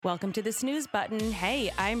Welcome to the snooze button.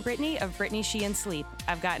 Hey, I'm Brittany of Brittany She and Sleep.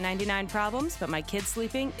 I've got 99 problems, but my kid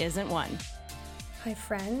sleeping isn't one. Hi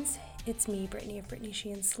friends, it's me, Brittany of Brittany She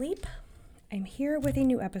and Sleep. I'm here with a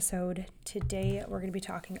new episode. Today we're going to be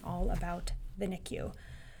talking all about the NICU.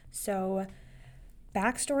 So,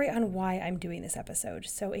 backstory on why I'm doing this episode.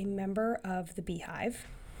 So, a member of the Beehive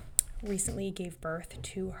recently gave birth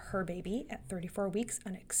to her baby at 34 weeks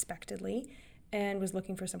unexpectedly, and was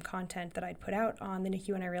looking for some content that I'd put out on the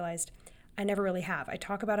NICU, and I realized I never really have. I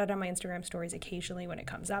talk about it on my Instagram stories occasionally when it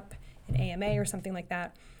comes up, in AMA or something like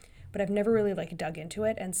that, but I've never really dug into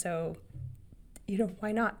it, and so,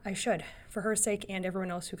 why not? I should, for her sake and everyone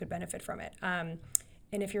else who could benefit from it. And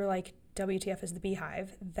if you're like, WTF is the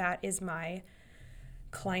Beehive, that is my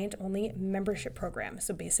client-only membership program.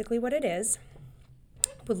 So basically what it is,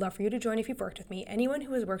 would love for you to join if you've worked with me. Anyone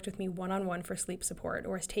who has worked with me one-on-one for sleep support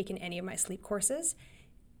or has taken any of my sleep courses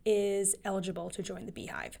is eligible to join the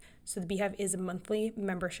Beehive. So the Beehive is a monthly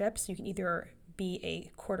membership, so you can either be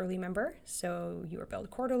a quarterly member, so you are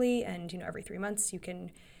billed quarterly, and every 3 months you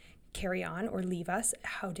can carry on or leave us.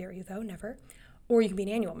 How dare you though, never. Or you can be an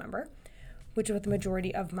annual member, which is what the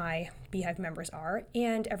majority of my Beehive members are.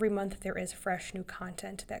 And every month there is fresh new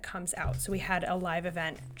content that comes out. So we had a live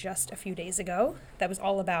event just a few days ago that was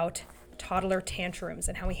all about toddler tantrums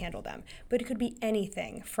and how we handle them. But it could be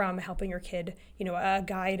anything from helping your kid, a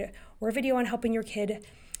guide or a video on helping your kid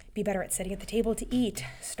be better at sitting at the table to eat,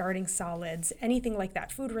 starting solids, anything like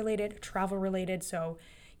that, food related, travel related. So,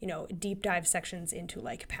 deep dive sections into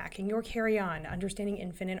packing your carry-on, understanding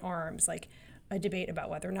infant in arms, a debate about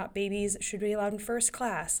whether or not babies should be allowed in first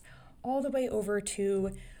class, all the way over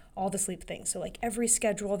to all the sleep things. So every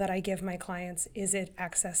schedule that I give my clients, is it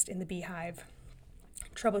accessed in the Beehive?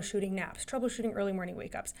 Troubleshooting naps, troubleshooting early morning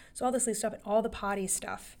wake-ups. So all the sleep stuff and all the potty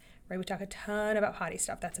stuff, right? We talk a ton about potty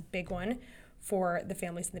stuff. That's a big one for the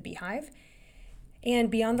families in the Beehive. And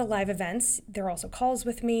beyond the live events, there are also calls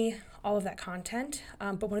with me, all of that content.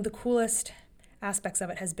 But one of the coolest aspects of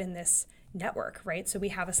it has been this network, right? So we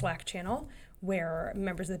have a Slack channel where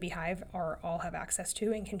members of the Beehive all have access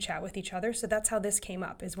to and can chat with each other. So that's how this came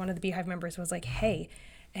up, is one of the Beehive members was like, hey,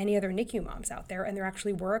 any other NICU moms out there? And there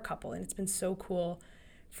actually were a couple, and it's been so cool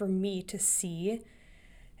for me to see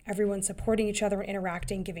everyone supporting each other and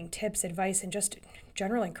interacting, giving tips, advice, and just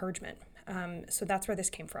general encouragement. So that's where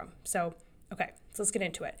this came from. So, okay, so let's get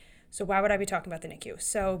into it. So why would I be talking about the NICU?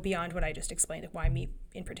 So beyond what I just explained, why me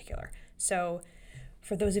in particular? So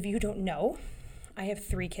for those of you who don't know, I have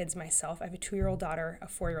 3 kids myself. I have a 2-year-old daughter, a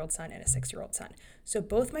 4-year-old son, and a 6-year-old son. So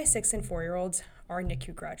both my 6 and 4-year-olds are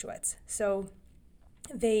NICU graduates. So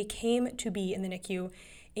they came to be in the NICU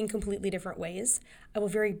in completely different ways. I will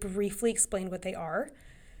very briefly explain what they are.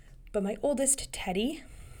 But my oldest, Teddy,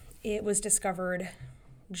 it was discovered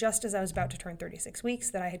just as I was about to turn 36 weeks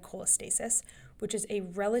that I had cholestasis, which is a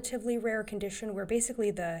relatively rare condition where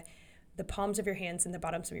basically the palms of your hands and the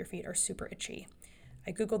bottoms of your feet are super itchy.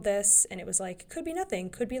 I Googled this and it was could be nothing,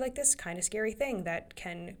 could be this kind of scary thing that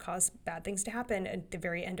can cause bad things to happen at the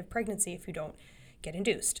very end of pregnancy if you don't get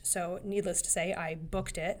induced. So needless to say, I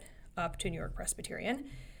booked it up to New York Presbyterian.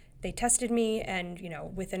 They tested me and,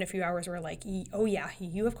 within a few hours were like, oh yeah,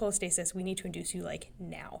 you have cholestasis. We need to induce you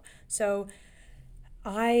now. So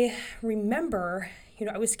I remember,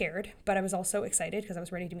 I was scared, but I was also excited because I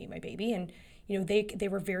was ready to meet my baby. And they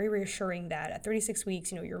were very reassuring that at 36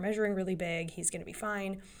 weeks, you're measuring really big, he's going to be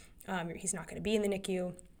fine, he's not going to be in the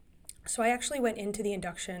NICU. So I actually went into the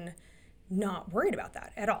induction not worried about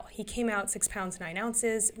that at all. He came out 6 pounds, 9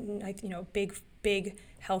 ounces, big,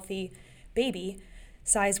 healthy baby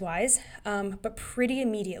size-wise, but pretty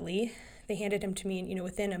immediately they handed him to me,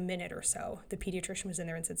 within a minute or so. The pediatrician was in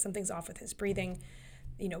there and said, something's off with his breathing.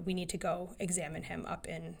 We need to go examine him up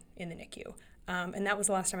in the NICU. And that was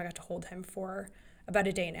the last time I got to hold him for about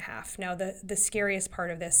a day and a half. Now, the scariest part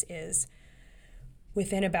of this is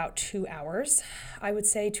within about 2 hours, I would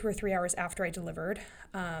say 2 or 3 hours after I delivered.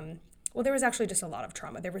 There was actually just a lot of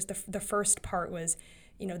trauma. There was the first part was,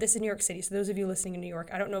 this is New York City. So those of you listening in New York,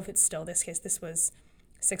 I don't know if it's still this case. This was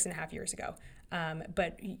 6.5 years ago.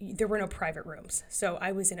 But there were no private rooms. So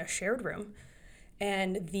I was in a shared room.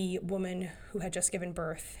 And the woman who had just given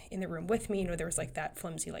birth in the room with me, there was that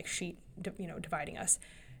flimsy sheet, dividing us.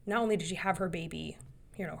 Not only did she have her baby,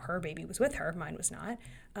 her baby was with her, mine was not.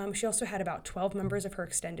 She also had about 12 members of her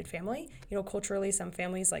extended family. Culturally, some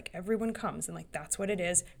families, everyone comes and that's what it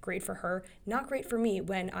is. Great for her. Not great for me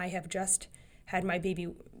when I have just had my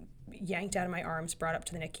baby yanked out of my arms, brought up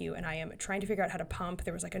to the NICU, and I am trying to figure out how to pump.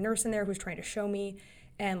 There was a nurse in there who was trying to show me.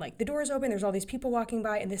 And the door's open, there's all these people walking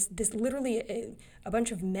by, and this literally a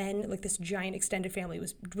bunch of men, this giant extended family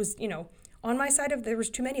was on my side there was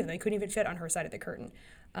too many of them. I couldn't even fit on her side of the curtain.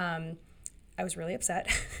 I was really upset,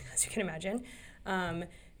 as you can imagine.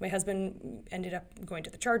 My husband ended up going to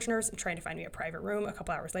the charge nurse and trying to find me a private room. A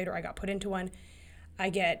couple hours later, I got put into one. I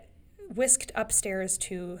get whisked upstairs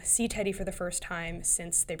to see Teddy for the first time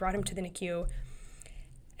since they brought him to the NICU.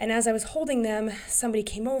 And as I was holding them, somebody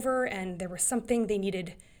came over and there was something they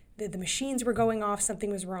needed. The machines were going off.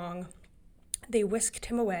 Something was wrong. They whisked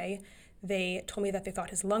him away. They told me that they thought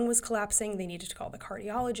his lung was collapsing. They needed to call the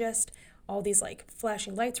cardiologist. All these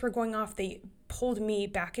flashing lights were going off. They pulled me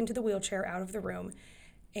back into the wheelchair out of the room.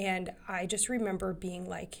 And I just remember being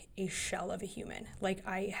like a shell of a human.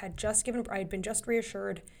 I had been just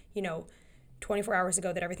reassured, 24 hours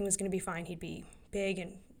ago that everything was going to be fine. He'd be big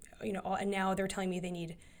and, and now they're telling me they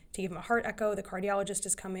need to give him a heart echo. The cardiologist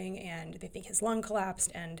is coming and they think his lung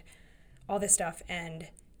collapsed and all this stuff. And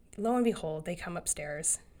lo and behold, they come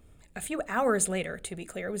upstairs a few hours later, to be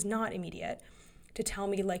clear, it was not immediate, to tell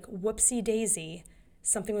me whoopsie daisy,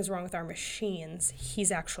 something was wrong with our machines.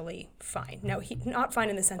 He's actually fine. Now, not fine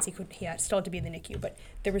in the sense he had still had to be in the NICU, but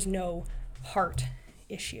there was no heart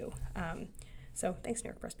issue. So thanks, New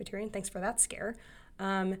York Presbyterian. Thanks for that scare.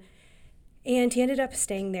 And he ended up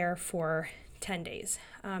staying there for 10 days.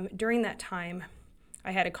 During that time,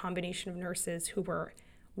 I had a combination of nurses who were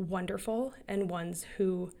wonderful and ones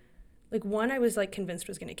who, one I was convinced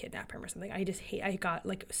was going to kidnap him or something. I got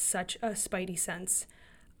such a spidey sense.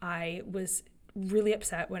 I was really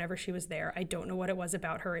upset whenever she was there. I don't know what it was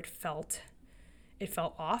about her. It felt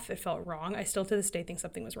off. It felt wrong. I still to this day think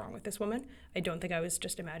something was wrong with this woman. I don't think I was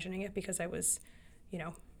just imagining it because I was,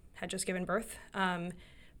 had just given birth.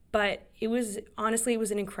 But it was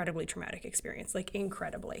an incredibly traumatic experience,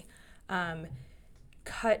 incredibly.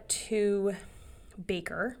 Cut to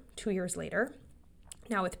Baker 2 years later.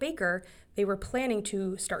 Now with Baker, they were planning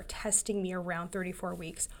to start testing me around 34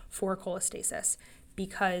 weeks for cholestasis,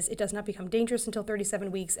 because it does not become dangerous until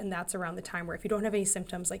 37 weeks, and that's around the time where if you don't have any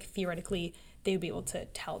symptoms, theoretically, they would be able to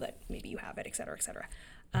tell that maybe you have it, et cetera, et cetera.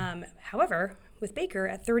 However, with Baker,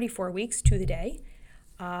 at 34 weeks to the day,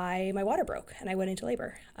 my water broke, and I went into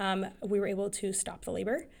labor. We were able to stop the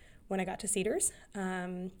labor when I got to Cedars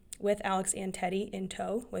with Alex and Teddy in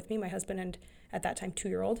tow with me, my husband and, at that time,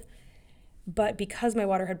 2-year-old. But because my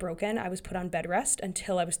water had broken, I was put on bed rest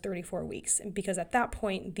until I was 34 weeks. Because at that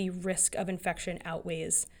point, the risk of infection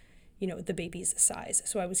outweighs, the baby's size.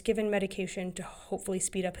 So I was given medication to hopefully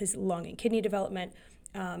speed up his lung and kidney development,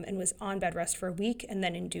 and was on bed rest for a week and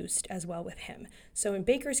then induced as well with him. So in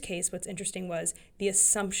Baker's case, what's interesting was the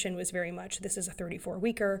assumption was very much, this is a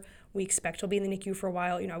 34-weeker. We expect he'll be in the NICU for a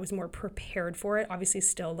while. I was more prepared for it. Obviously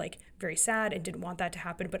still very sad and didn't want that to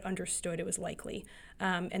happen, but understood it was likely.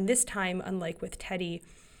 And this time, unlike with Teddy,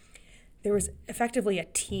 there was effectively a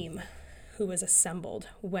team who was assembled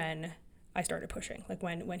when I started pushing,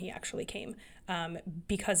 when he actually came,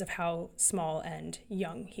 because of how small and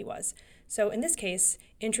young he was. So in this case,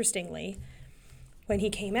 interestingly, when he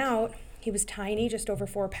came out, he was tiny, just over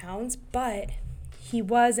 4 pounds, but he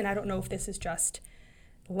was, and I don't know if this is just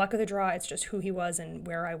luck of the draw, it's just who he was and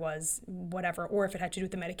where I was, whatever, or if it had to do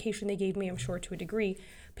with the medication they gave me, I'm sure to a degree,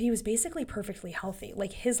 but he was basically perfectly healthy.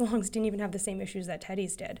 His lungs didn't even have the same issues that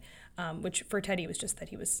Teddy's did, which for Teddy was just that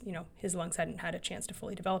he was, his lungs hadn't had a chance to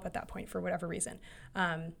fully develop at that point for whatever reason.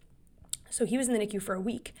 So he was in the NICU for a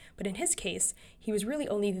week, but in his case, he was really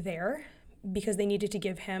only there because they needed to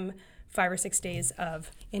give him 5 or 6 days of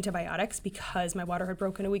antibiotics because my water had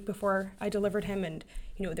broken a week before I delivered him, and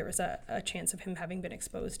there was a chance of him having been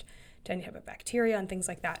exposed to any type of bacteria and things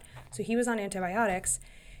like that. So he was on antibiotics,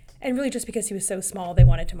 and really just because he was so small, they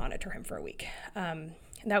wanted to monitor him for a week. And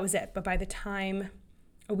that was it. But by the time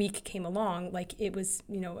a week came along, it was,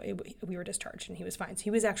 we were discharged and he was fine. So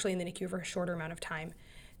he was actually in the NICU for a shorter amount of time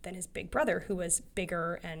than his big brother, who was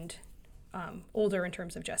bigger and older in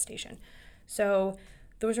terms of gestation. So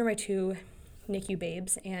those are my 2 NICU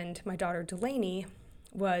babes, and my daughter Delaney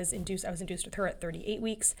was induced. I was induced with her at 38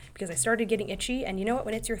 weeks because I started getting itchy, and you know what?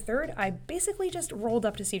 When it's your third, I basically just rolled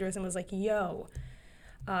up to Cedars and was like, "Yo,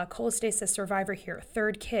 cholestasis survivor here,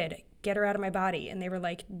 3rd kid, get her out of my body." And they were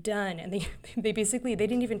like, "Done." And they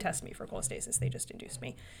didn't even test me for cholestasis. They just induced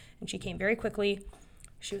me, and she came very quickly.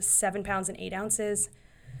 She was 7 pounds and 8 ounces,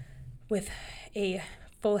 with a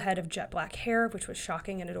full head of jet black hair, which was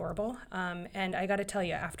shocking and adorable. And I got to tell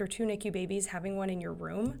you, after 2 NICU babies, having one in your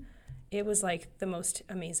room, it was the most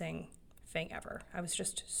amazing thing ever. I was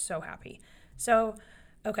just so happy. So,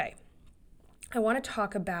 okay, I want to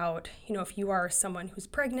talk about, if you are someone who's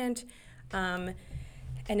pregnant and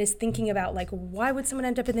is thinking about, why would someone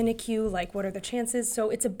end up in the NICU? What are the chances?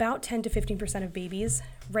 So it's about 10 to 15% of babies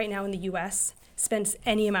right now in the U.S. spends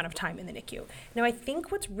any amount of time in the NICU. Now, I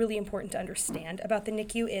think what's really important to understand about the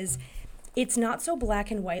NICU is it's not so black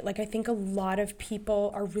and white. Like, I think a lot of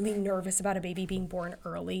people are really nervous about a baby being born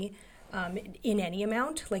early in any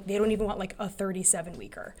amount. Like, they don't even want like a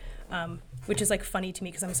 37-weeker, which is like funny to me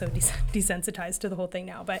because I'm so desensitized to the whole thing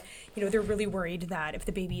now. But, you know, they're really worried that if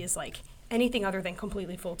the baby is like anything other than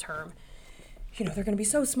completely full term, you know, they're going to be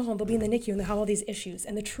so small, they'll be in the NICU and they'll have all these issues.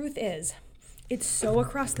 And the truth is, it's so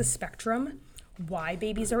across the spectrum why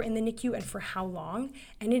babies are in the NICU and for how long.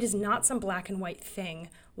 And it is not some black and white thing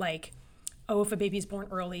like, oh, if a baby's born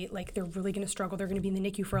early, like they're really going to struggle. They're going to be in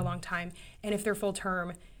the NICU for a long time. And if they're full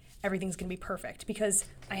term, everything's going to be perfect. Because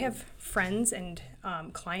I have friends and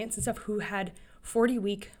clients and stuff who had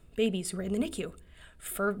 40-week babies who were in the NICU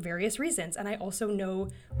for various reasons. And I also know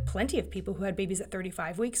plenty of people who had babies at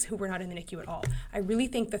 35 weeks who were not in the NICU at all. I really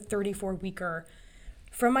think the 34-weeker,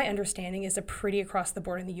 from my understanding, is a pretty across the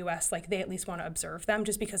board in the US. Like, they at least want to observe them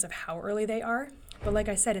just because of how early they are. But like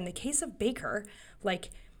I said, in the case of Baker, like,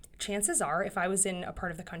 chances are, if I was in a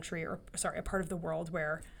part of the country, or sorry, a part of the world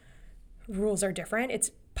where rules are different,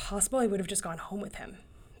 it's possible I would have just gone home with him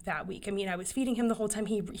that week. I mean, I was feeding him the whole time.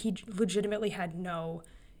 He legitimately had no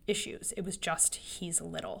issues. It was just he's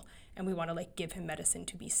little and we want to like give him medicine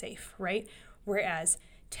to be safe, right? Whereas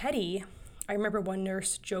Teddy, I remember one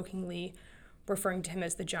nurse jokingly referring to him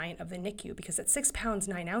as the giant of the NICU because at 6 pounds,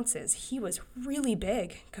 9 ounces, he was really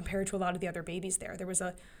big compared to a lot of the other babies there. There was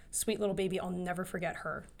a sweet little baby, I'll never forget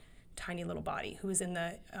her tiny little body, who was in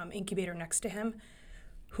the incubator next to him,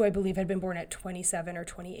 who I believe had been born at 27 or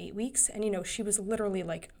 28 weeks. And, you know, she was literally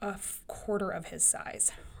like a quarter of his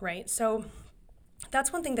size, right? So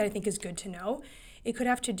that's one thing that I think is good to know. It could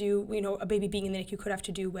have to do, you know, a baby being in the NICU could have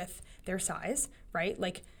to do with their size, right?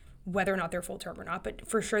 Like whether or not they're full term or not, but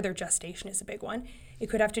for sure their gestation is a big one. It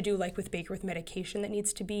could have to do, like with Baker, with medication that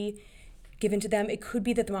needs to be given to them. It could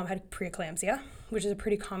be that the mom had preeclampsia, which is a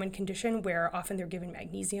pretty common condition where often they're given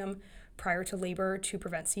magnesium prior to labor to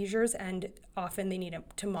prevent seizures, and often they need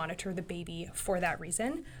to monitor the baby for that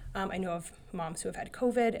reason. I know of moms who have had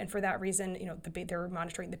COVID, and for that reason, you know, they're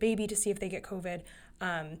monitoring the baby to see if they get COVID.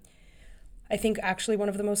 I think actually one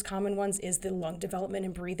of the most common ones is the lung development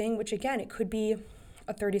and breathing, which again, it could be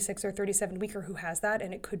a 36 or 37 weeker who has that,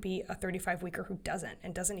 and it could be a 35 weeker who doesn't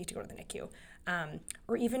and doesn't need to go to the NICU,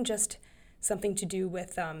 or even just something to do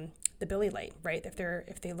with the Billy light, right?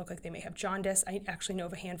 If they look like they may have jaundice. I actually know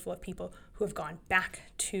of a handful of people who have gone back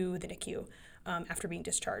to the NICU after being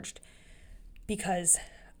discharged because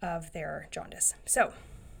of their jaundice. So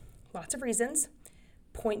lots of reasons.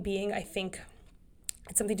 Point being, I think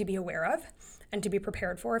it's something to be aware of and to be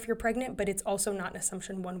prepared for if you're pregnant, but it's also not an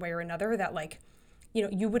assumption one way or another that, like, you know,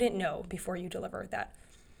 you wouldn't know before you deliver that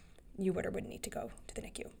you would or wouldn't need to go to the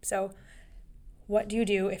NICU. So what do you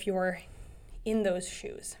do if you're in those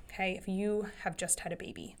shoes, okay? If you have just had a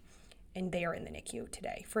baby and they are in the NICU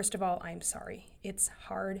today, first of all, I'm sorry. It's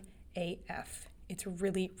hard AF. It's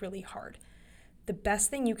really, really hard. The best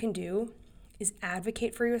thing you can do is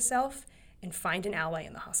advocate for yourself and find an ally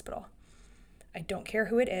in the hospital. I don't care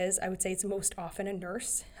who it is. I would say it's most often a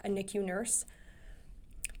nurse, a NICU nurse.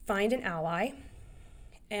 Find an ally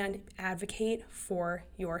and advocate for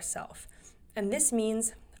yourself. And this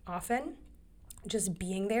means often just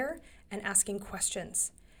being there and asking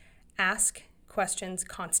questions. Ask questions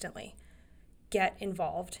constantly. Get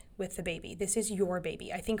involved with the baby. This is your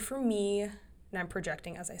baby. I think for me, and I'm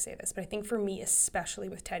projecting as I say this, but I think for me, especially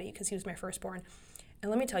with Teddy, because he was my firstborn, and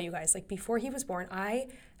let me tell you guys, like before he was born, I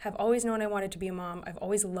have always known I wanted to be a mom. I've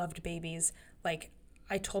always loved babies. Like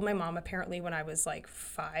I told my mom apparently when I was like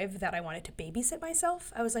 5 that I wanted to babysit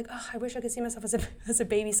myself. I was like, oh, I wish I could see myself as a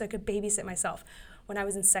baby so I could babysit myself. When I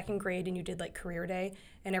was in 2nd grade and you did like career day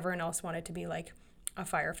and everyone else wanted to be like a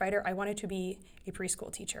firefighter, I wanted to be a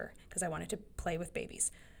preschool teacher because I wanted to play with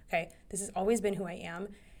babies. Okay, this has always been who I am.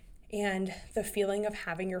 And the feeling of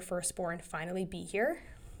having your firstborn finally be here,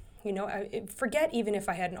 you know, forget even if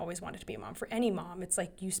I hadn't always wanted to be a mom. For any mom, it's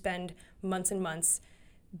like you spend months and months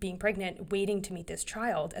being pregnant, waiting to meet this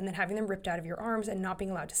child, and then having them ripped out of your arms and not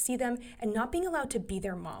being allowed to see them and not being allowed to be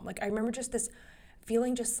their mom. Like I remember just this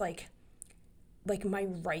feeling just like my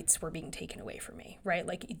rights were being taken away from me, right?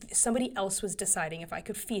 Like somebody else was deciding if I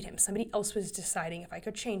could feed him. Somebody else was deciding if I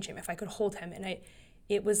could change him, if I could hold him. And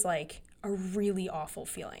it was like a really awful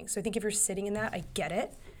feeling. So I think if you're sitting in that, I get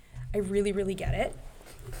it. I really, really get it.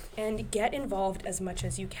 And get involved as much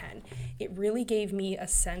as you can. It really gave me a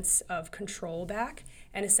sense of control back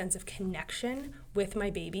and a sense of connection with my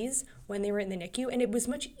babies when they were in the NICU. And it was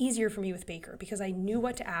much easier for me with Baker because I knew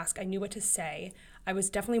what to ask. I knew what to say. I was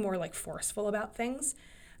definitely more like forceful about things.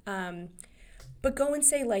 But go and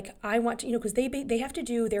say, like, I want to, because they have to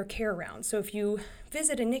do their care rounds. So if you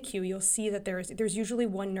visit a NICU, you'll see that there's usually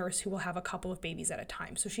one nurse who will have a couple of babies at a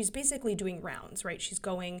time. So she's basically doing rounds, right? She's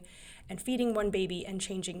going and feeding one baby and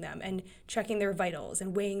changing them and checking their vitals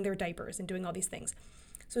and weighing their diapers and doing all these things.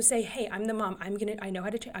 So say, hey, I'm the mom. I'm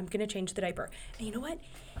gonna change the diaper. And you know what?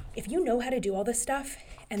 If you know how to do all this stuff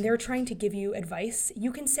and they're trying to give you advice,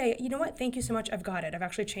 you can say, you know what? Thank you so much. I've got it. I've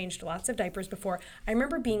actually changed lots of diapers before. I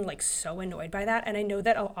remember being like so annoyed by that, and I know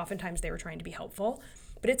that oftentimes they were trying to be helpful.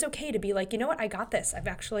 But it's okay to be like, you know what? I got this. I'm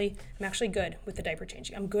actually good with the diaper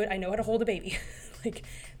changing. I'm good. I know how to hold a baby. Like,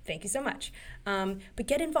 thank you so much. But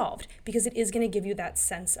get involved, because it is going to give you that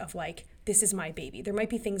sense of like, this is my baby. There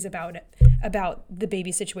might be things about the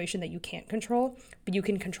baby situation that you can't control, but you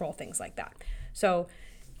can control things like that. So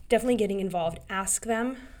definitely getting involved. Ask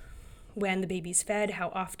them when the baby's fed, how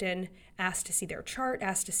often, ask to see their chart,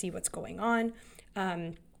 ask to see what's going on.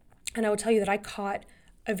 And I will tell you that I caught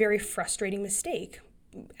a very frustrating mistake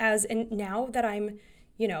and now that I'm,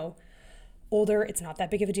 older, it's not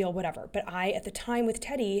that big of a deal, whatever. But at the time with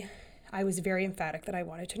Teddy, I was very emphatic that I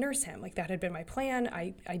wanted to nurse him. Like, that had been my plan.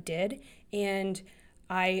 I did. And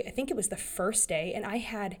I think it was the first day, and I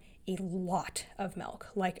had a lot of milk.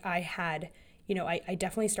 Like, I had, I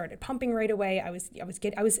definitely started pumping right away. I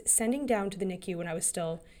was sending down to the NICU when I was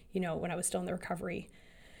still, in the recovery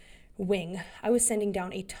wing. I was sending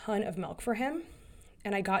down a ton of milk for him.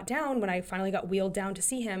 And I got down, when I finally got wheeled down to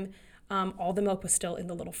see him, all the milk was still in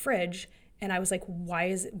the little fridge. And I was like, why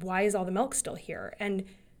is all the milk still here? And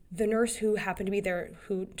the nurse who happened to be there,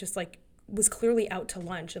 who just like was clearly out to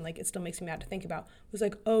lunch, and like it still makes me mad to think about, was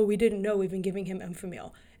like, oh, we didn't know we've been giving him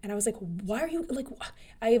Enfamil. And I was like, why are you like,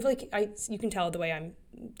 you can tell the way I'm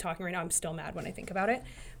talking right now, I'm still mad when I think about it.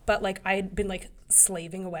 But like, I had been like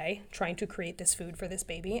slaving away trying to create this food for this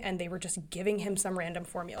baby, and they were just giving him some random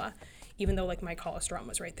formula, even though like my cholesterol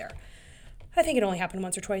was right there. I think it only happened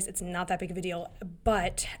once or twice. It's not that big of a deal.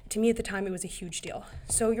 But to me at the time, it was a huge deal.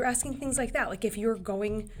 So you're asking things like that. Like, if you're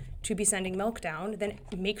going to be sending milk down, then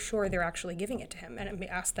make sure they're actually giving it to him. And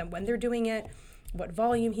ask them when they're doing it, what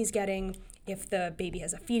volume he's getting. If the baby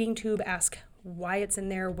has a feeding tube, ask why it's in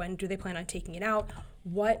there. When do they plan on taking it out?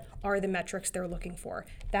 What are the metrics they're looking for?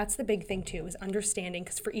 That's the big thing too, is understanding,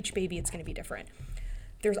 because for each baby, it's going to be different.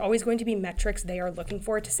 There's always going to be metrics they are looking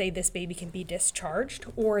for to say this baby can be discharged,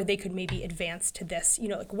 or they could maybe advance to this.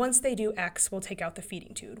 Like, once they do X, we'll take out the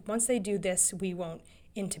feeding tube. Once they do this, we won't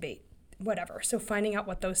intubate, whatever. So finding out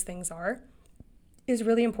what those things are is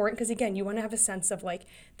really important, because again, you want to have a sense of like,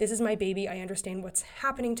 this is my baby. I understand what's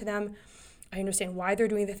happening to them. I understand why they're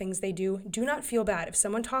doing the things they do. Do not feel bad. If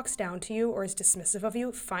someone talks down to you or is dismissive of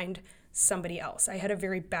you, find somebody else. I had a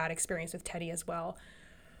very bad experience with Teddy as well,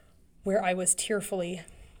 where I was tearfully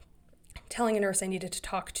telling a nurse I needed to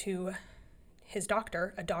talk to his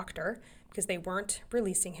doctor, because they weren't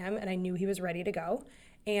releasing him, and I knew he was ready to go.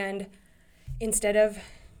 And instead of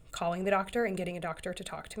calling the doctor and getting a doctor to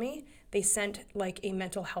talk to me, they sent like a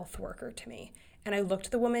mental health worker to me. And I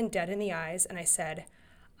looked the woman dead in the eyes and I said,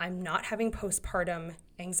 I'm not having postpartum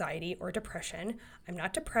anxiety or depression. I'm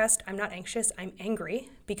not depressed. I'm not anxious. I'm angry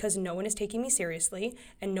because no one is taking me seriously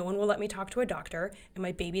and no one will let me talk to a doctor, and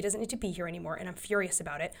my baby doesn't need to be here anymore, and I'm furious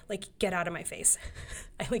about it. Like, get out of my face.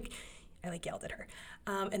 I yelled at her.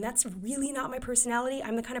 And that's really not my personality.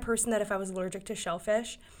 I'm the kind of person that if I was allergic to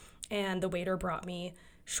shellfish and the waiter brought me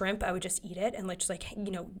shrimp, I would just eat it and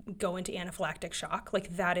go into anaphylactic shock.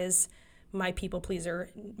 Like, that is my people pleaser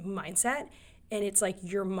mindset. And it's like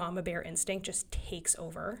your mama bear instinct just takes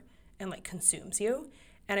over and like consumes you.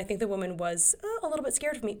 And I think the woman was a little bit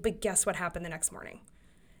scared of me, but guess what happened the next morning?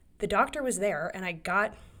 The doctor was there, and I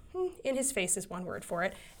got, in his face is one word for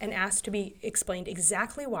it, and asked to be explained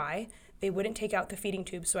exactly why they wouldn't take out the feeding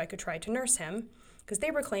tube so I could try to nurse him, because they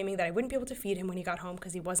were claiming that I wouldn't be able to feed him when he got home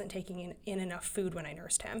because he wasn't taking in enough food when I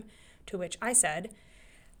nursed him. To which I said,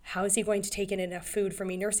 how is he going to take in enough food for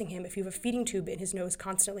me nursing him if you have a feeding tube in his nose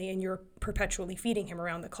constantly and you're perpetually feeding him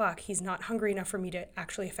around the clock? He's not hungry enough for me to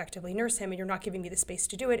actually effectively nurse him, and you're not giving me the space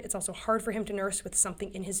to do it. It's also hard for him to nurse with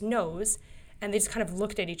something in his nose. And they just kind of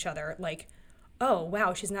looked at each other like, oh,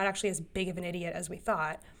 wow, she's not actually as big of an idiot as we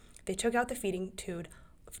thought. They took out the feeding tube,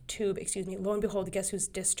 lo and behold, guess who's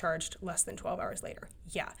discharged less than 12 hours later?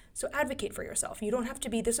 Yeah. So advocate for yourself. You don't have to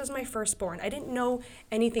be, this was my firstborn. I didn't know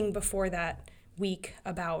anything before that week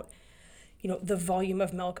about, the volume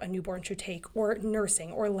of milk a newborn should take, or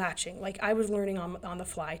nursing, or latching. Like, I was learning on the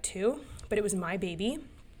fly too, but it was my baby,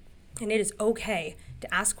 and it is okay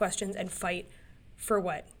to ask questions and fight for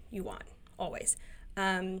what you want, always.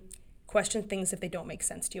 Question things if they don't make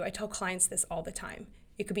sense to you. I tell clients this all the time.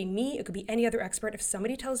 It could be me, it could be any other expert. If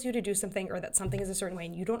somebody tells you to do something or that something is a certain way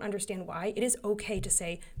and you don't understand why, it is okay to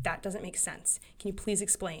say, that doesn't make sense. Can you please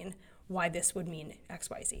explain why this would mean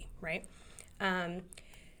XYZ, right?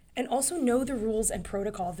 And also know the rules and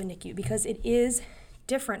protocol of the NICU, because it is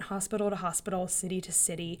different hospital to hospital, city to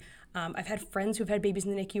city. I've had friends who've had babies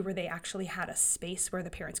in the NICU where they actually had a space where the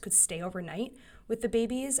parents could stay overnight with the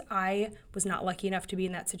babies. I was not lucky enough to be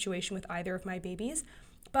in that situation with either of my babies,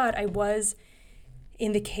 but I was,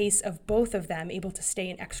 in the case of both of them, able to stay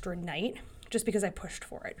an extra night just because I pushed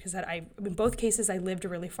for it. Because in both cases, I lived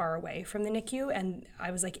really far away from the NICU, and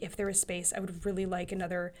I was like, if there is space, I would really like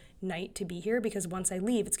another night to be here, because once I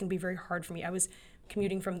leave, it's going to be very hard for me. I was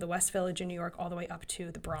commuting from the West Village in New York all the way up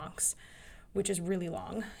to the Bronx, which is really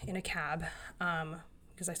long in a cab,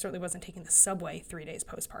 because I certainly wasn't taking the subway 3 days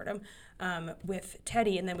postpartum. With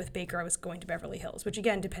Teddy, and then with Baker, I was going to Beverly Hills, which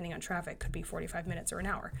again, depending on traffic, could be 45 minutes or an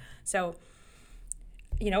hour. So,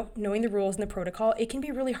 knowing the rules and the protocol, it can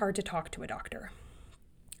be really hard to talk to a doctor.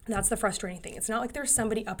 And that's the frustrating thing. It's not like there's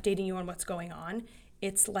somebody updating you on what's going on.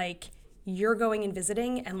 It's like you're going and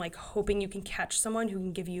visiting and like hoping you can catch someone who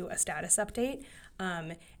can give you a status update.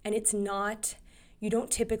 And it's not, you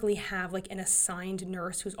don't typically have like an assigned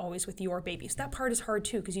nurse who's always with your baby. So that part is hard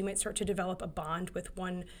too, because you might start to develop a bond with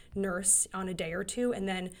one nurse on a day or two, and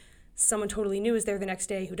then someone totally new is there the next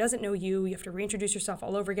day who doesn't know you. You have to reintroduce yourself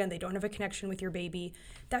all over again. They don't have a connection with your baby.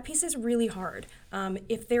 That piece is really hard.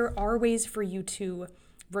 If there are ways for you to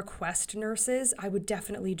request nurses, I would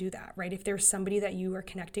definitely do that, right? If there's somebody that you are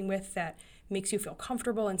connecting with that makes you feel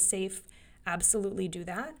comfortable and safe, absolutely do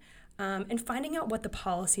that. And finding out what the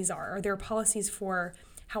policies are. Are there policies for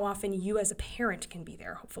how often you as a parent can be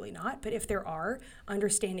there? Hopefully not, but if there are,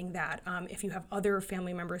 understanding that. If you have other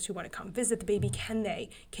family members who want to come visit the baby, can they?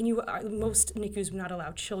 Most NICUs will not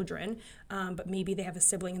allow children, but maybe they have a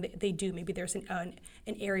sibling, and they do. Maybe there's an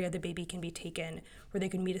area the baby can be taken where they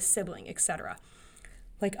can meet a sibling, etc.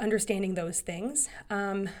 Like understanding those things.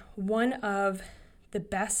 One of the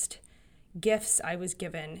best gifts I was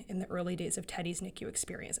given in the early days of Teddy's NICU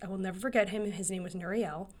experience, I will never forget him. His name was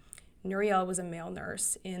Nuriel. Nuriel was a male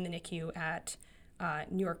nurse in the NICU at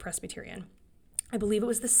New York Presbyterian. I believe it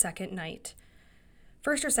was the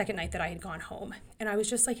first or second night that I had gone home. And I was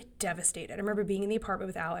just like devastated. I remember being in the apartment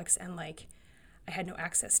with Alex, and like I had no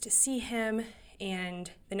access to see him. And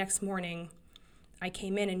the next morning I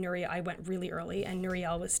came in, and I went really early, and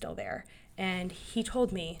Nuriel was still there. And he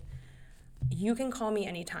told me, you can call me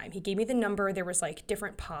anytime. He gave me the number. There was like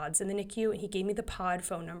different pods in the NICU, and he gave me the pod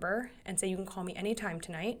phone number and said, you can call me anytime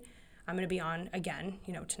tonight. I'm going to be on again,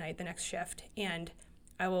 tonight, the next shift, and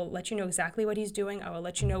I will let you know exactly what he's doing. I will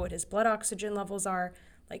let you know what his blood oxygen levels are,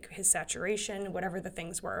 like his saturation, whatever the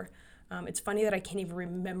things were. It's funny that I can't even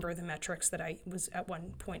remember the metrics that I was at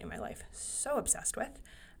one point in my life so obsessed with.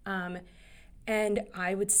 And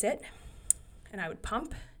I would sit and I would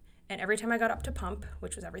pump, and every time I got up to pump,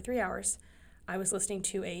 which was every 3 hours, I was listening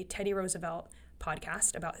to a Teddy Roosevelt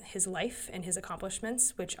podcast about his life and his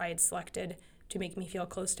accomplishments, which I had selected to make me feel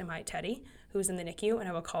close to my Teddy, who was in the NICU. And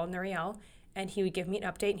I would call Nuriel, and he would give me an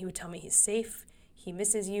update, and he would tell me he's safe, he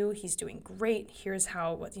misses you, he's doing great, here's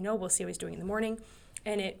we'll see how he's doing in the morning.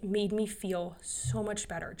 And it made me feel so much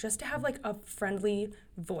better just to have like a friendly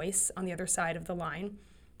voice on the other side of the line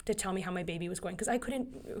to tell me how my baby was going,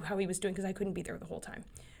 how he was doing, because I couldn't be there the whole time,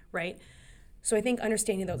 right? So I think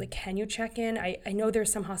understanding though, like, can you check in? I know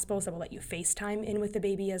there's some hospitals that will let you FaceTime in with the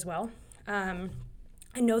baby as well.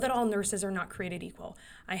 I know that all nurses are not created equal.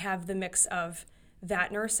 I have the mix of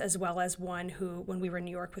that nurse as well as one who, when we were in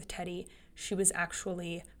New York with Teddy, she was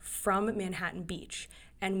actually from Manhattan Beach.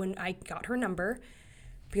 And when I got her number,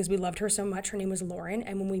 because we loved her so much, her name was Lauren.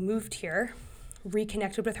 And when we moved here,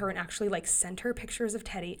 reconnected with her and actually like sent her pictures of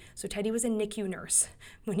Teddy. So Teddy was a NICU nurse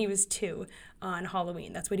when he was 2 on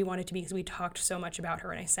Halloween. That's what he wanted to be, because we talked so much about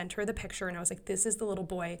her. And I sent her the picture, and I was like, this is the little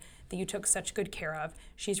boy that you took such good care of.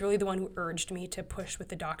 She's really the one who urged me to push with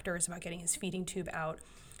the doctors about getting his feeding tube out.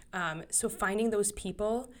 So finding those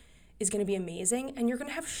people is going to be amazing. And you're going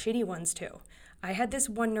to have shitty ones too. I had this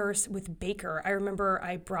one nurse with Baker. I remember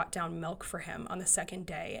I brought down milk for him on the second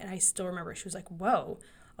day, and I still remember she was like, whoa,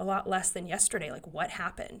 a lot less than yesterday. Like, what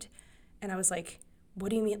happened? And I was like, what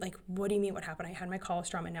do you mean? Like, what do you mean what happened? I had my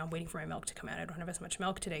colostrum, and now I'm waiting for my milk to come out. I don't have as much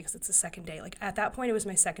milk today because it's the second day. Like, at that point, it was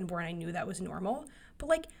my second born. I knew that was normal. But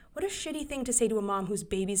like, what a shitty thing to say to a mom whose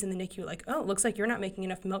baby's in the NICU. Like, oh, it looks like you're not making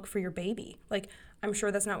enough milk for your baby. Like, I'm sure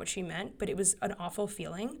that's not what she meant, but it was an awful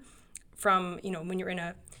feeling from, when you're in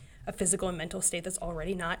a physical and mental state that's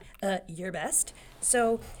already not your best.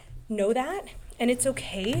 So know that, and it's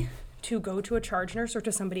okay to go to a charge nurse or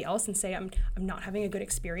to somebody else and say, I'm not having a good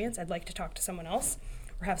experience. I'd like to talk to someone else.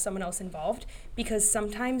 or have someone else involved, because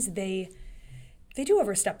sometimes they do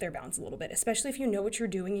overstep their bounds a little bit, especially if you know what you're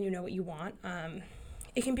doing and you know what you want.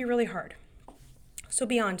 It can be really hard. So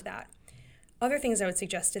beyond that, other things I would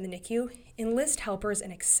suggest in the NICU, enlist helpers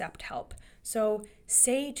and accept help. So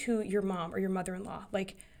say to your mom or your mother-in-law,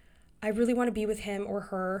 like, I really want to be with him or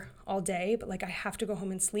her all day, but like I have to go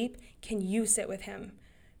home and sleep. Can you sit with him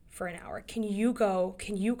for an hour? Can you call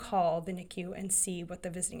the NICU and see what the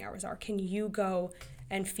visiting hours are? Can you go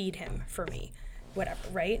and feed him for me? Whatever,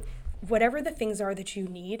 right? Whatever the things are that you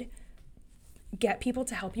need, get people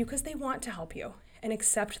to help you because they want to help you, and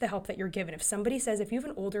accept the help that you're given. If somebody says, if you have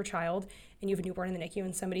an older child and you have a newborn in the NICU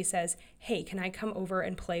and somebody says, hey, can I come over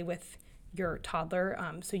and play with your toddler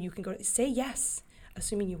so you can go, say yes,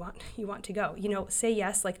 assuming you want to go. Say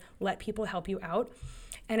yes, like let people help you out.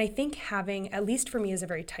 And I think having, at least for me as a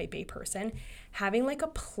very type A person, having like a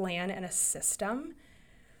plan and a system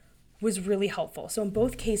was really helpful. So in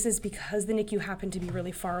both cases, because the NICU happened to be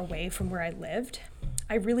really far away from where I lived,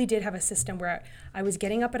 I really did have a system where I was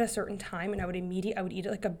getting up at a certain time and I would eat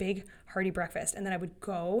like a big hearty breakfast. And then I would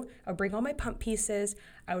bring all my pump pieces,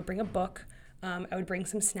 I would bring a book, I would bring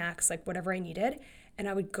some snacks, like whatever I needed. And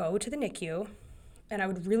I would go to the NICU and I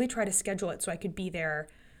would really try to schedule it so I could be there.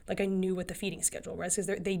 Like I knew what the feeding schedule was,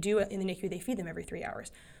 because they do in the NICU, they feed them every 3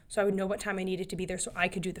 hours. So I would know what time I needed to be there so I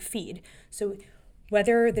could do the feed. So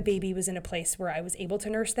whether the baby was in a place where I was able to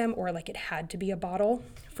nurse them or like it had to be a bottle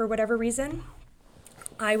for whatever reason,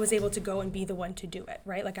 I was able to go and be the one to do it,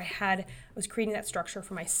 right? Like I was creating that structure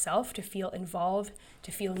for myself to feel involved,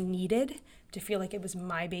 to feel needed, to feel like it was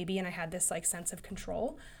my baby and I had this like sense of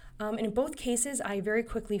control. And in both cases, I very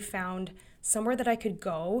quickly found somewhere that I could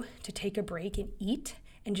go to take a break and eat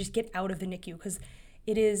and just get out of the NICU, because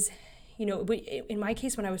it is, in my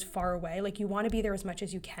case, when I was far away, like you want to be there as much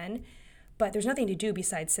as you can, but there's nothing to do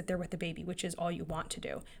besides sit there with the baby, which is all you want to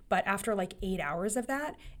do. But after like 8 hours of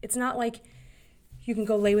that, it's not like you can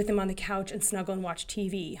go lay with them on the couch and snuggle and watch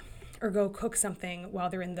TV or go cook something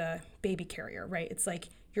while they're in the baby carrier, right? It's like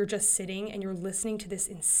you're just sitting and you're listening to this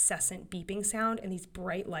incessant beeping sound and these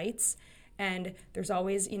bright lights. And there's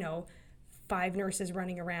always, 5 nurses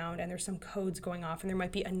running around and there's some codes going off and there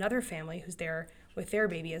might be another family who's there with their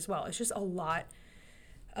baby as well. It's just a lot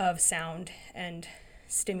of sound and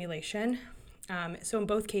stimulation. So in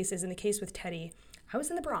both cases, in the case with Teddy, I was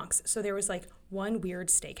in the Bronx. So there was like one weird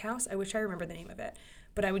steakhouse. I wish I remember the name of it.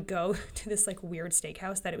 But I would go to this like weird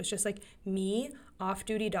steakhouse that it was just like me,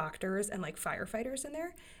 off-duty doctors, and like firefighters in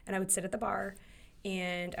there. And I would sit at the bar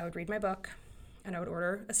and I would read my book and I would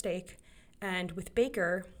order a steak. And with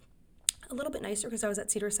Baker, a little bit nicer because I was at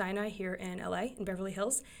Cedars-Sinai here in LA, in Beverly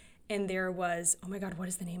Hills. And there was, oh my God, what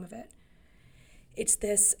is the name of it? It's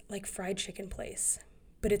this like fried chicken place,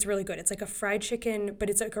 but it's really good. It's like a fried chicken, but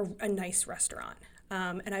it's like a nice restaurant.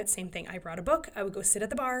 Same thing. I brought a book. I would go sit at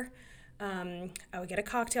the bar. I would get a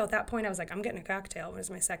cocktail. At that point, I was like, I'm getting a cocktail. It was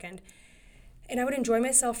my second. And I would enjoy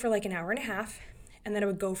myself for like an hour and a half. And then I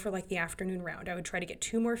would go for like the afternoon round. I would try to get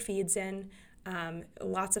 2 more feeds in,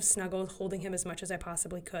 lots of snuggles, holding him as much as I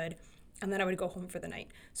possibly could. And then I would go home for the night.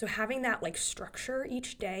 So having that like structure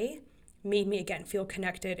each day made me, again, feel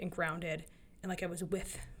connected and grounded and like I was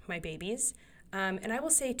with my babies. And I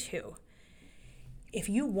will say too, if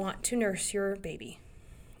you want to nurse your baby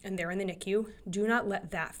and they're in the NICU, do not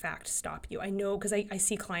let that fact stop you. I know, because I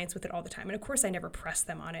see clients with it all the time. And of course, I never press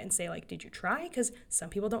them on it and say like, did you try? Because some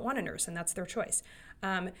people don't want to nurse and that's their choice.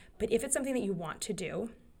 But if it's something that you want to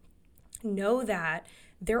do, know that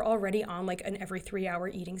they're already on like an every 3-hour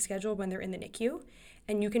eating schedule when they're in the NICU.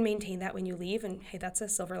 And you can maintain that when you leave. And hey, that's a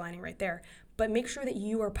silver lining right there. But make sure that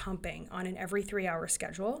you are pumping on an every 3-hour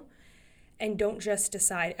schedule. And don't just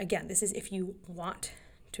decide, again, this is if you want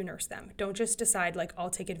to nurse them. Don't just decide like,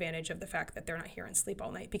 I'll take advantage of the fact that they're not here and sleep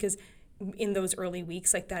all night, because in those early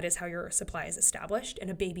weeks, like that is how your supply is established.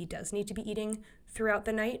 And a baby does need to be eating throughout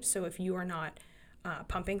the night. So if you are not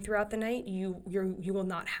pumping throughout the night, you will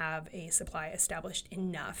not have a supply established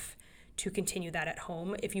enough to continue that at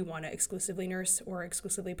home if you want to exclusively nurse or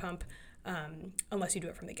exclusively pump, unless you do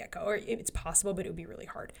it from the get-go. Or it's possible, but it would be really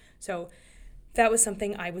hard. So that was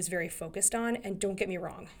something I was very focused on. And don't get me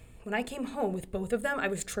wrong, when I came home with both of them, I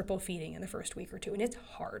was triple feeding in the first week or 2. And it's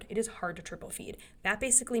hard. It is hard to triple feed. That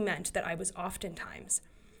basically meant that I was oftentimes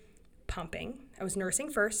pumping. I was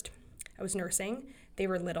nursing first. I was nursing. They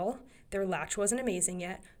were little. Their latch wasn't amazing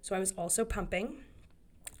yet. So I was also pumping.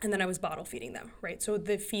 And then I was bottle feeding them, right? So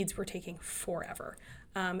the feeds were taking forever.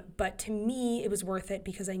 But to me, it was worth it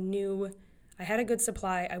because I knew I had a good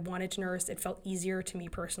supply. I wanted to nurse. It felt easier to me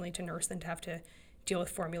personally to nurse than to have to deal with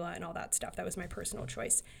formula and all that stuff. That was my personal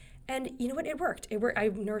choice. And you know what? It worked. I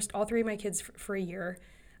nursed all 3 of my kids for a year,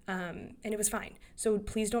 and it was fine. So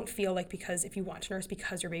please don't feel like because if you want to nurse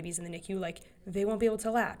because your baby's in the NICU, like they won't be able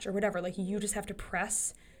to latch or whatever. Like you just have to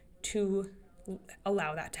press to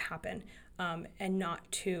allow that to happen, and not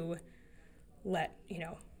to let,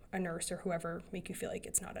 a nurse or whoever make you feel like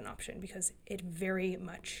it's not an option, because it very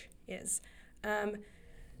much is.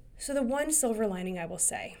 So the one silver lining I will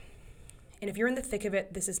say, and if you're in the thick of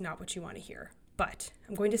it, this is not what you want to hear, but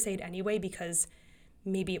I'm going to say it anyway because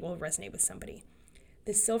maybe it will resonate with somebody.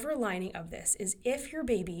 The silver lining of this is if your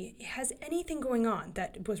baby has anything going on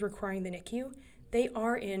that was requiring the NICU, they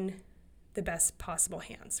are in the best possible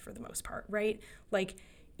hands for the most part, right? Like,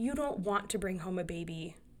 you don't want to bring home a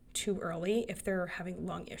baby too early if they're having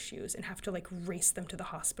lung issues and have to like race them to the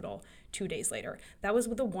hospital 2 days later. That was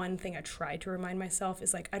the one thing I tried to remind myself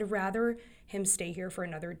is like, I'd rather him stay here for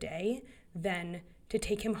another day than to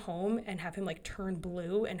take him home and have him like turn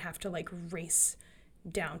blue and have to like race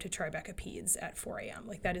down to Tribeca Peds at 4 a.m.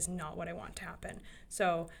 Like, that is not what I want to happen.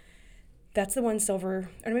 So that's the one silver,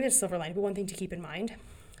 or maybe it's silver lining, but one thing to keep in mind.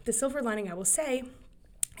 The silver lining I will say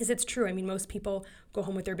is it's true. I mean, most people go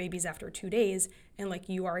home with their babies after 2 days and like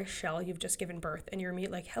you are a shell, you've just given birth and you're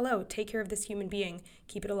like, hello, take care of this human being,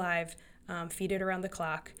 keep it alive, feed it around the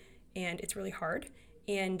clock. And it's really hard.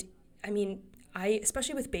 And I mean,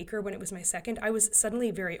 especially with Baker, when it was my second, I was suddenly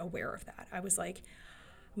very aware of that. I was like,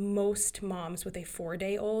 most moms with a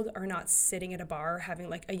 4-day-old are not sitting at a bar having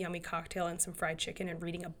like a yummy cocktail and some fried chicken and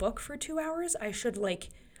reading a book for 2 hours. I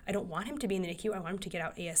don't want him to be in the NICU. I want him to get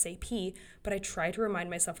out ASAP. But I try to remind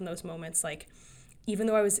myself in those moments, like, even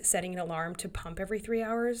though I was setting an alarm to pump every 3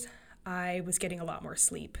 hours, I was getting a lot more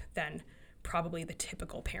sleep than probably the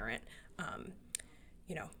typical parent,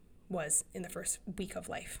 was in the first week of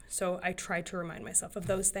life. So I tried to remind myself of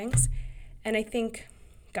those things. And I think,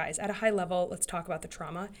 guys, at a high level, let's talk about the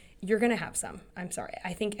trauma. You're going to have some. I'm sorry.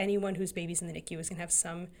 I think anyone whose baby's in the NICU is going to have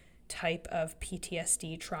some type of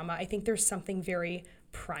PTSD trauma. I think there's something very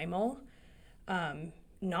primal,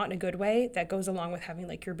 not in a good way, that goes along with having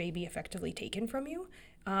like your baby effectively taken from you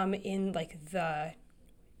in like the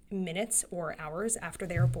minutes or hours after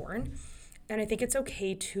they are born. And I think it's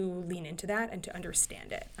okay to lean into that and to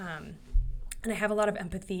understand it. And I have a lot of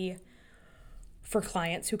empathy for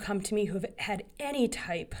clients who come to me who have had any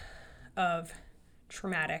type of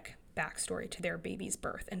traumatic backstory to their baby's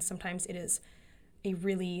birth. And sometimes it is a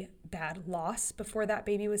really bad loss before that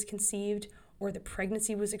baby was conceived, or the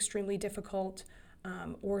pregnancy was extremely difficult,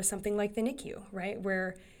 or something like the NICU, right?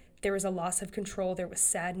 Where there was a loss of control, there was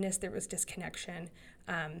sadness, there was disconnection.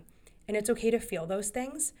 And it's okay to feel those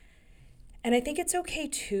things. And I think it's okay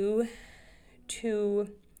to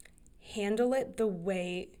handle it the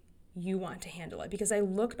way you want to handle it. Because I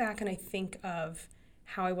look back and I think of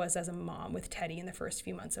how I was as a mom with Teddy in the first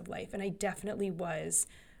few months of life. And I definitely was,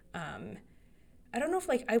 I don't know if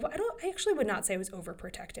like, I actually would not say I was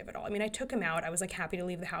overprotective at all. I mean, I took him out. I was like happy to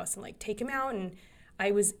leave the house and like take him out, and I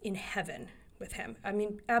was in heaven with him. I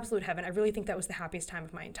mean, absolute heaven. I really think that was the happiest time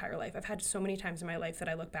of my entire life. I've had so many times in my life that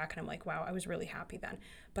I look back and I'm like, wow, I was really happy then.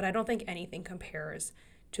 But I don't think anything compares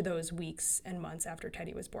to those weeks and months after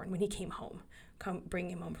Teddy was born, when he came home,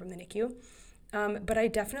 bringing him home from the NICU. But I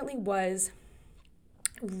definitely was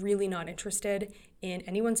really not interested in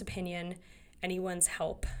anyone's opinion, anyone's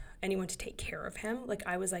help, anyone to take care of him. Like,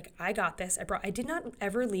 I was like, I got this. I did not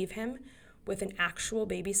ever leave him with an actual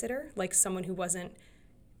babysitter, like someone who wasn't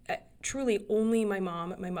truly only my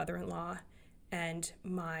mom, my mother-in-law, and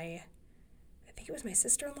I think it was my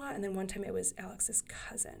sister-in-law, and then one time it was Alex's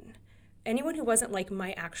cousin. Anyone who wasn't like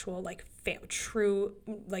my actual like true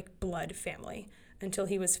like blood family until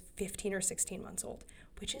he was 15 or 16 months old,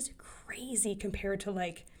 which is crazy compared to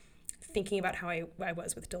like thinking about how I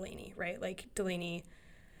was with Delaney, right? Like Delaney,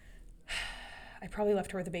 I probably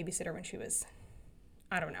left her with a babysitter when she was,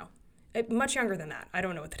 I don't know, much younger than that. I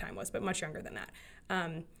don't know what the time was, but much younger than that.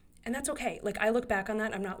 And that's okay. Like, I look back on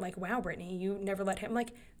that, I'm not like, wow, Brittany, you never let him,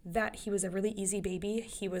 like, that he was a really easy baby.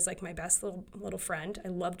 He was like my best little friend. I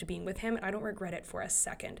loved being with him, and I don't regret it for a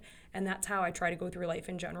second. And that's how I try to go through life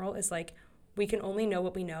in general, is like, we can only know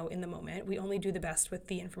what we know in the moment. We only do the best with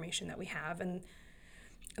the information that we have and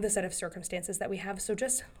the set of circumstances that we have. So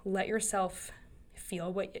just let yourself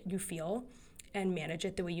feel what you feel and manage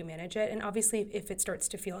it the way you manage it. And obviously, if it starts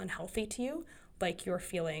to feel unhealthy to you, like you're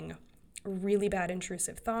feeling really bad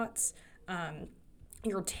intrusive thoughts,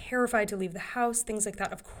 you're terrified to leave the house, things like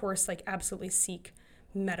that, of course, like absolutely seek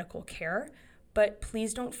medical care. But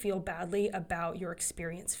please don't feel badly about your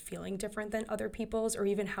experience feeling different than other people's, or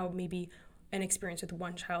even how maybe an experience with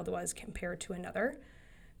one child was compared to another.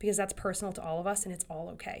 because that's personal to all of us and it's all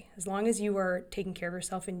okay. As long as you are taking care of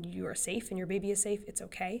yourself and you are safe and your baby is safe, it's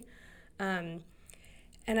okay. And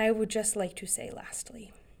I would just like to say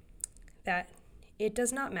lastly that it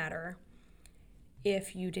does not matter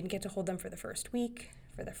if you didn't get to hold them for the first week,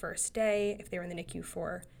 for the first day, if they were in the NICU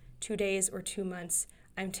for 2 days or 2 months.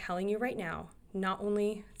 I'm telling you right now, not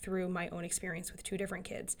only through my own experience with 2 different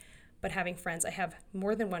kids, but having friends. I have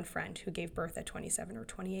more than one friend who gave birth at 27 or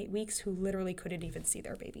 28 weeks who literally couldn't even see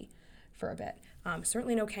their baby for a bit.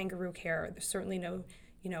 Certainly no kangaroo care. There's certainly no,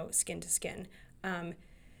 skin to skin.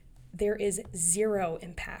 There is zero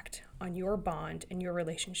impact on your bond and your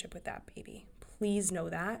relationship with that baby. Please know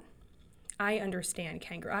that. I understand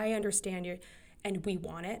kangaroo. I understand you, and we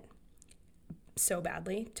want it so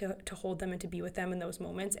badly to hold them and to be with them in those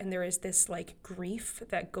moments. And there is this like grief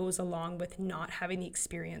that goes along with not having the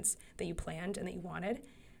experience that you planned and that you wanted.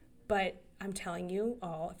 But I'm telling you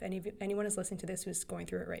all, if anyone is listening to this who's going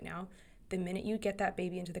through it right now, the minute you get that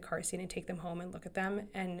baby into the car seat and take them home and look at them,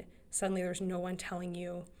 and suddenly there's no one telling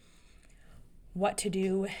you what to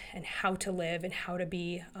do and how to live and how to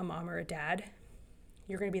be a mom or a dad,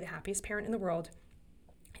 you're going to be the happiest parent in the world,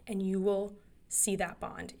 and you will see that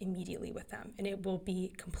bond immediately with them. And it will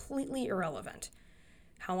be completely irrelevant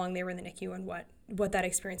how long they were in the NICU and what that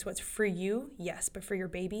experience was. For you, yes, but for your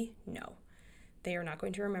baby, no. They are not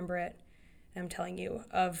going to remember it. And I'm telling you,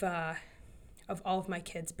 of all of my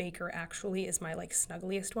kids, Baker actually is my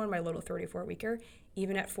snuggliest one, my little 34-weeker.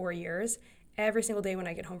 Even at 4 years, every single day when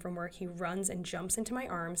I get home from work, he runs and jumps into my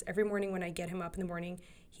arms. Every morning when I get him up in the morning,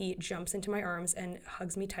 he jumps into my arms and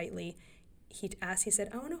hugs me tightly. He said,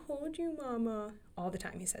 "I want to hold you, Mama." All the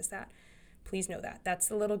time he says that. Please know that. That's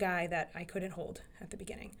the little guy that I couldn't hold at the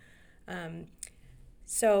beginning.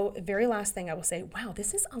 So very last thing I will say, wow,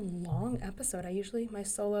 this is a long episode. My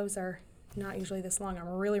solos are not usually this long. I'm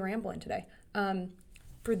really rambling today.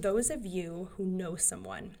 For those of you who know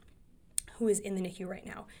someone who is in the NICU right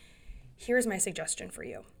now, here's my suggestion for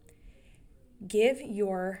you. Give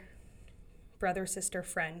your brother, sister,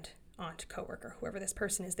 friend, aunt, coworker, whoever this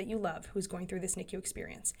person is that you love who's going through this NICU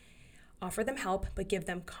experience. Offer them help, but give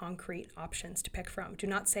them concrete options to pick from. Do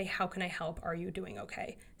not say, "How can I help? Are you doing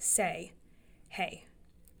okay?" Say, "Hey,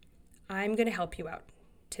 I'm going to help you out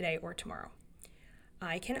today or tomorrow.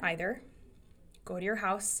 I can either go to your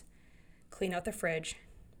house, clean out the fridge,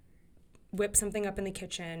 whip something up in the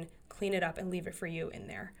kitchen, clean it up and leave it for you in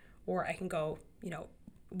there. Or I can go,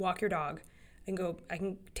 walk your dog and I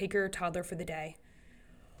can take your toddler for the day.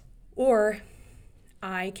 Or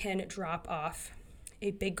I can drop off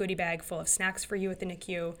a big goodie bag full of snacks for you at the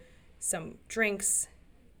NICU, some drinks,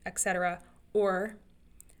 etc. Or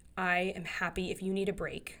I am happy if you need a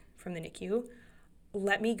break from the NICU.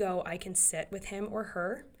 Let me go. I can sit with him or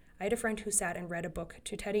her. I had a friend who sat and read a book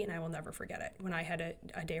to Teddy, and I will never forget it. When I had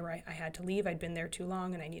a day where I had to leave, I'd been there too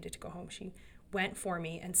long and I needed to go home. She went for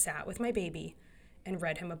me and sat with my baby and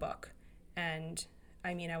read him a book. And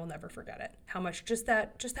I will never forget it. How much just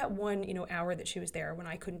that 1 hour that she was there when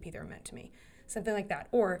I couldn't be there meant to me. Something like that.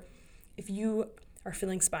 Or if you are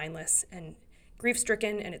feeling spineless and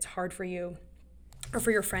grief-stricken and it's hard for you, or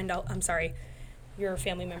for your friend, your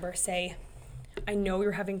family member, say, "I know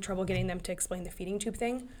you're having trouble getting them to explain the feeding tube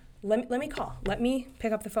thing. Let me call. Let me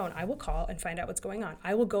pick up the phone. I will call and find out what's going on.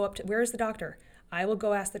 I will go up to, where is the doctor? I will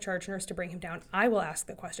go ask the charge nurse to bring him down. I will ask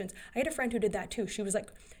the questions." I had a friend who did that too. She was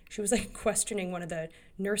questioning one of the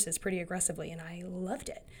nurses pretty aggressively, and I loved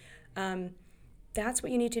it. That's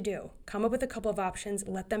what you need to do. Come up with a couple of options.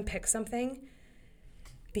 Let them pick something,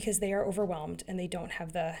 because they are overwhelmed and they don't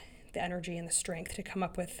have the energy and the strength to come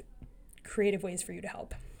up with creative ways for you to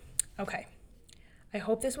help. Okay. I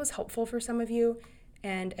hope this was helpful for some of you.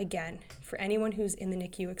 And again, for anyone who's in the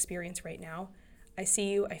NICU experience right now, I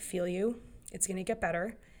see you, I feel you. It's going to get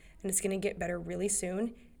better, and it's going to get better really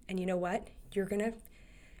soon. And you know what? You're going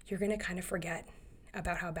to kind of forget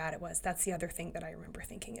about how bad it was. That's the other thing that I remember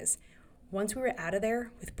thinking is, once we were out of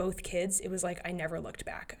there with both kids, it was like I never looked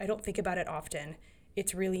back. I don't think about it often.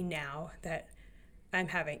 It's really now that I'm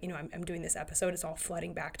having, I'm doing this episode, it's all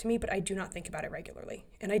flooding back to me, but I do not think about it regularly.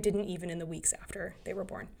 And I didn't even in the weeks after they were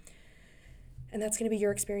born. And that's going to be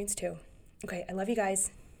your experience too. Okay, I love you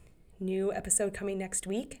guys. New episode coming next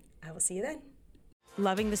week. I will see you then.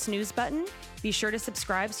 Loving the snooze button? Be sure to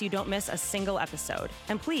subscribe so you don't miss a single episode.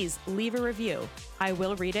 And please leave a review. I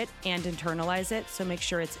will read it and internalize it, so make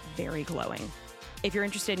sure it's very glowing. If you're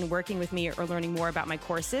interested in working with me or learning more about my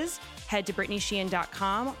courses, head to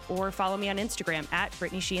BrittanySheehan.com or follow me on Instagram at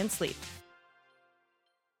BrittanySheehanSleep.